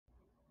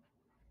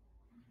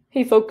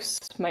Hey folks,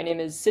 my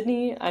name is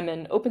Sydney. I'm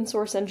an open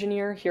source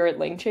engineer here at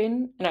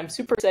LangChain, and I'm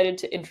super excited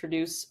to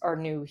introduce our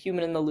new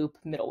human-in-the-loop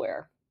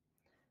middleware.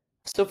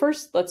 So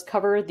first, let's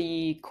cover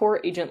the core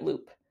agent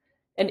loop.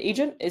 An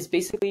agent is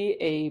basically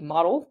a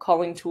model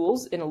calling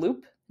tools in a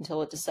loop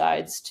until it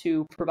decides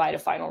to provide a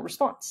final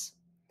response.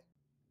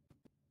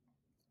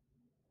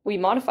 We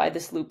modify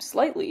this loop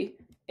slightly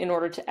in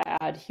order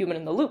to add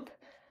human-in-the-loop.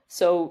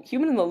 So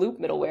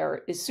human-in-the-loop middleware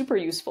is super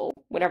useful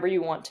whenever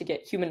you want to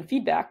get human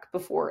feedback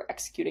before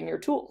executing your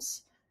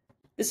tools.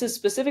 This is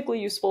specifically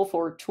useful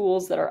for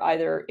tools that are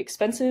either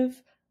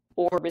expensive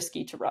or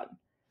risky to run.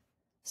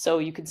 So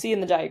you can see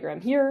in the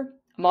diagram here,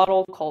 a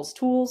model calls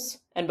tools,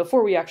 and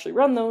before we actually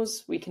run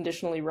those, we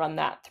conditionally run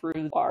that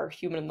through our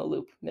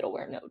human-in-the-loop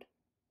middleware node.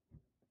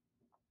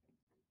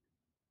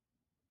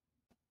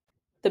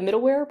 The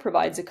middleware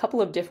provides a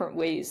couple of different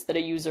ways that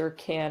a user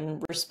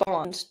can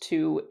respond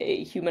to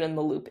a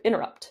human-in-the-loop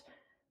interrupt.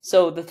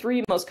 So the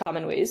three most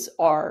common ways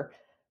are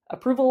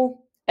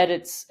approval,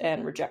 edits,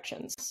 and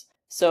rejections.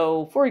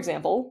 So for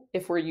example,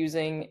 if we're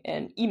using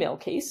an email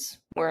case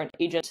where an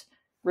agent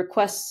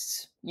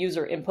requests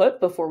user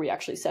input before we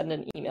actually send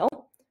an email,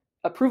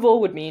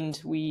 approval would mean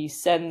we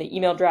send the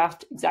email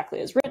draft exactly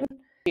as written,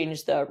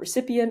 change the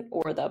recipient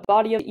or the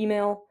body of the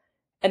email,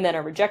 and then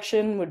a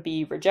rejection would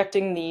be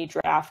rejecting the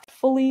draft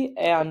fully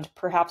and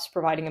perhaps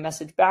providing a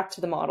message back to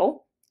the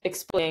model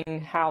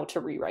explaining how to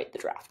rewrite the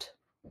draft.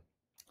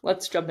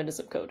 Let's jump into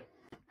some code.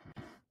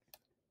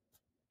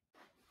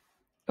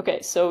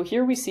 Okay, so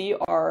here we see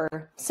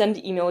our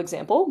send email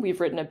example.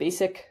 We've written a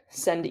basic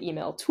send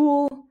email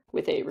tool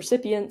with a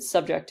recipient,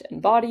 subject,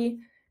 and body,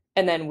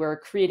 and then we're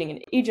creating an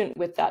agent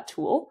with that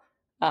tool.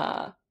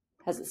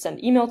 Has a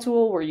send email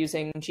tool. We're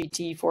using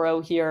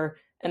GT40 here,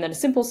 and then a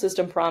simple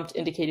system prompt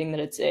indicating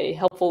that it's a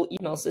helpful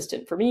email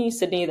assistant for me,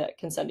 Sydney, that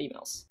can send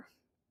emails.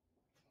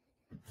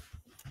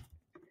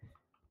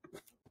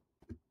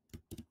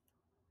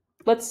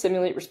 Let's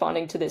simulate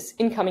responding to this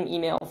incoming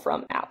email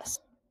from Alice.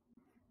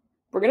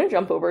 We're going to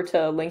jump over to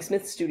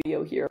Lanksmith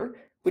Studio here,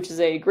 which is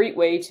a great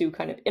way to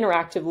kind of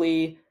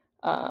interactively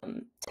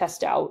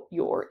test out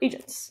your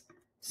agents.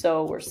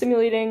 So we're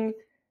simulating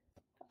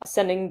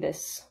sending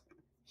this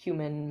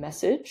human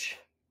message.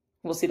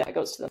 We'll see that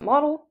goes to the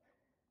model,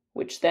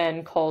 which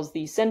then calls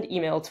the send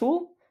email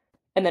tool.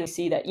 And then we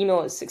see that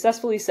email is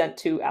successfully sent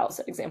to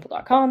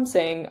alice@example.com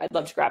saying, I'd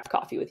love to grab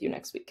coffee with you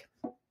next week.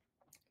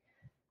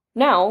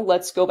 Now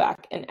let's go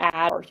back and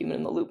add our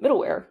human-in-the-loop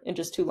middleware in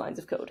just 2 lines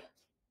of code.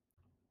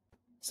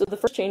 So the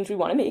first change we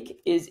want to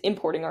make is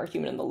importing our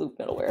human-in-the-loop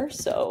middleware.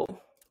 So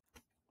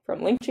from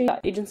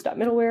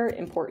LangChain.agents.middleware,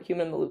 import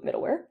human-in-the-loop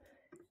middleware.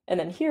 And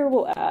then here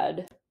we'll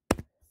add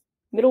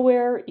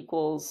middleware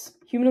equals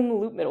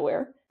human-in-the-loop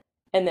middleware.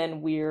 And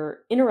then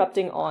we're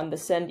interrupting on the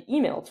send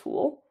email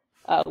tool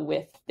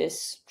with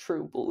this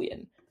true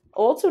Boolean.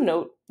 I'll also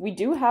note we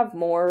do have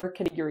more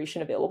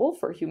configuration available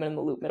for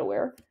human-in-the-loop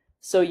middleware.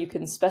 So you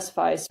can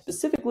specify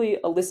specifically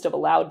a list of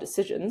allowed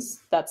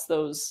decisions. That's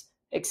those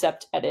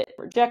accept, edit,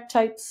 reject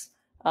types.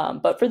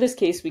 But for this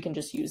case, we can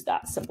just use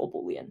that simple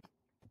Boolean.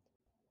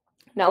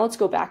 Now let's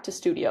go back to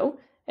Studio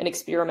and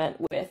experiment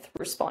with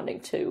responding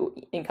to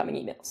incoming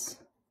emails.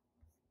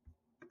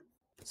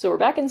 So we're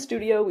back in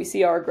Studio. We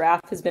see our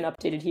graph has been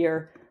updated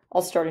here.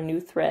 I'll start a new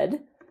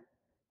thread.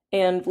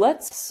 And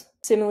let's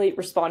simulate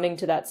responding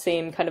to that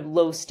same kind of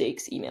low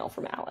stakes email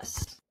from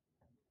Alice.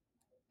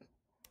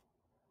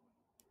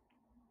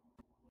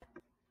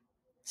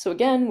 So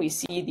again, we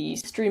see the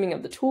streaming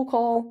of the tool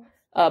call,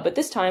 but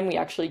this time we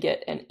actually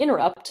get an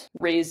interrupt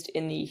raised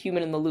in the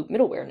human-in-the-loop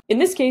middleware. In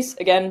this case,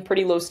 again,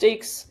 pretty low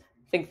stakes.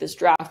 I think this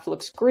draft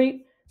looks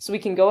great. So we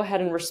can go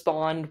ahead and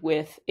respond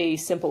with a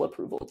simple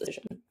approval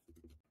decision.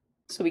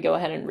 So we go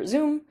ahead and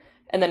resume,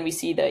 and then we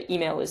see the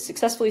email is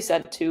successfully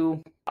sent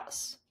to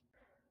us.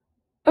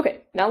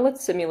 Okay, now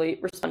let's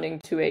simulate responding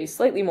to a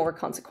slightly more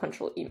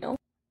consequential email.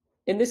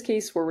 In this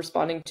case, we're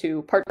responding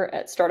to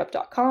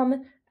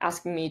partner@startup.com,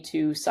 asking me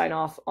to sign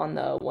off on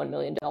the $1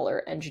 million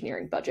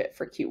engineering budget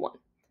for Q1.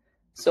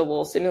 So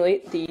we'll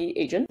simulate the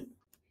agent.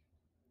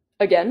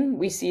 Again,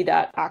 we see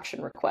that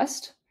action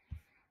request.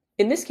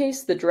 In this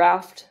case, the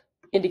draft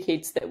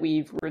indicates that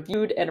we've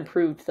reviewed and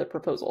approved the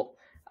proposal.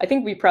 I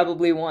think we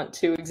probably want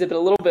to exhibit a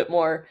little bit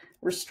more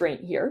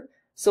restraint here.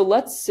 So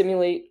let's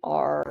simulate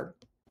our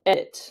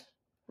edit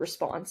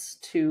response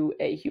to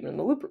a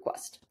human-in-the-loop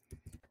request.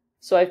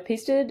 So I've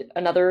pasted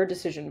another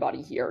decision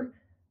body here.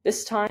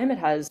 This time it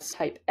has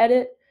type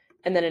edit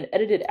and then an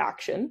edited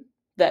action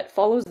that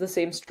follows the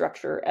same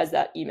structure as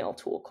that email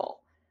tool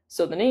call.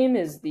 So the name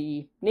is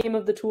the name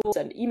of the tool,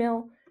 send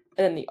email,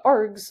 and then the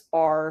args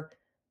are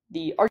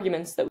the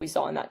arguments that we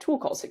saw in that tool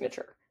call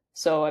signature.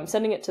 So I'm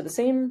sending it to the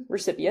same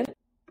recipient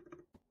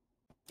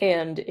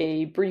and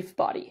a brief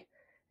body.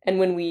 And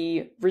when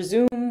we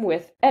resume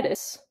with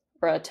edits,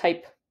 or a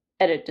type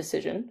edit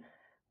decision,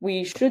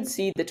 we should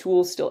see the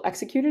tool still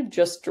executed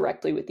just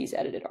directly with these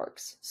edited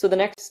args. So the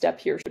next step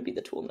here should be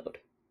the tool node.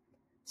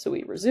 So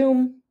we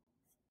resume,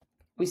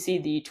 we see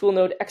the tool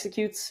node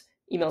executes,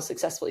 email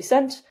successfully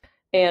sent,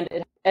 and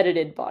it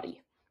edited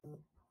body.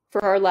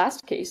 For our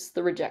last case,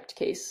 the reject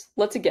case,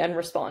 let's again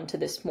respond to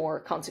this more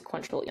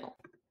consequential email.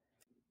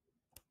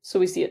 So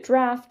we see a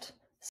draft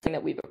saying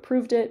that we've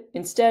approved it.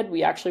 Instead,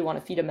 we actually want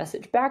to feed a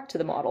message back to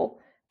the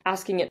model,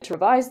 asking it to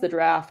revise the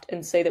draft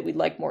and say that we'd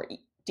like more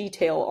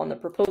detail on the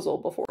proposal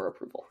before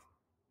approval.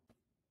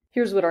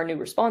 Here's what our new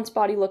response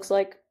body looks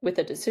like, with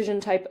a decision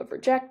type of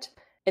reject,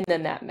 and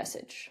then that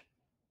message.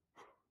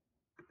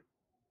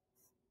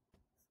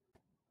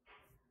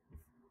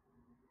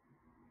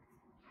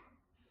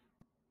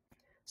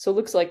 So it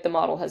looks like the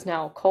model has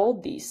now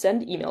called the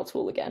send email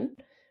tool again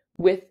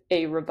with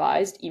a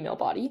revised email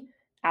body,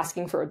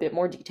 asking for a bit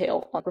more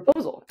detail on the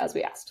proposal, as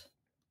we asked.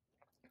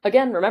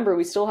 Again, remember,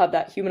 we still have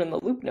that human in the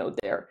loop node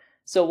there,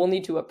 so we'll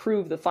need to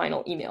approve the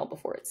final email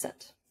before it's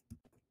sent.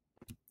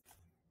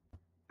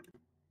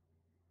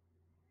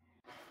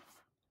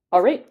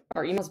 All right,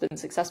 our email's been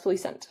successfully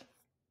sent.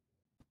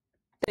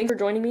 Thanks for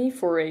joining me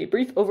for a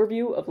brief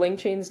overview of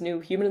LangChain's new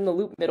human in the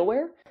loop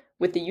middleware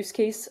with the use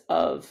case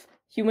of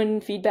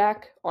human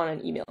feedback on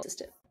an email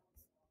assistant.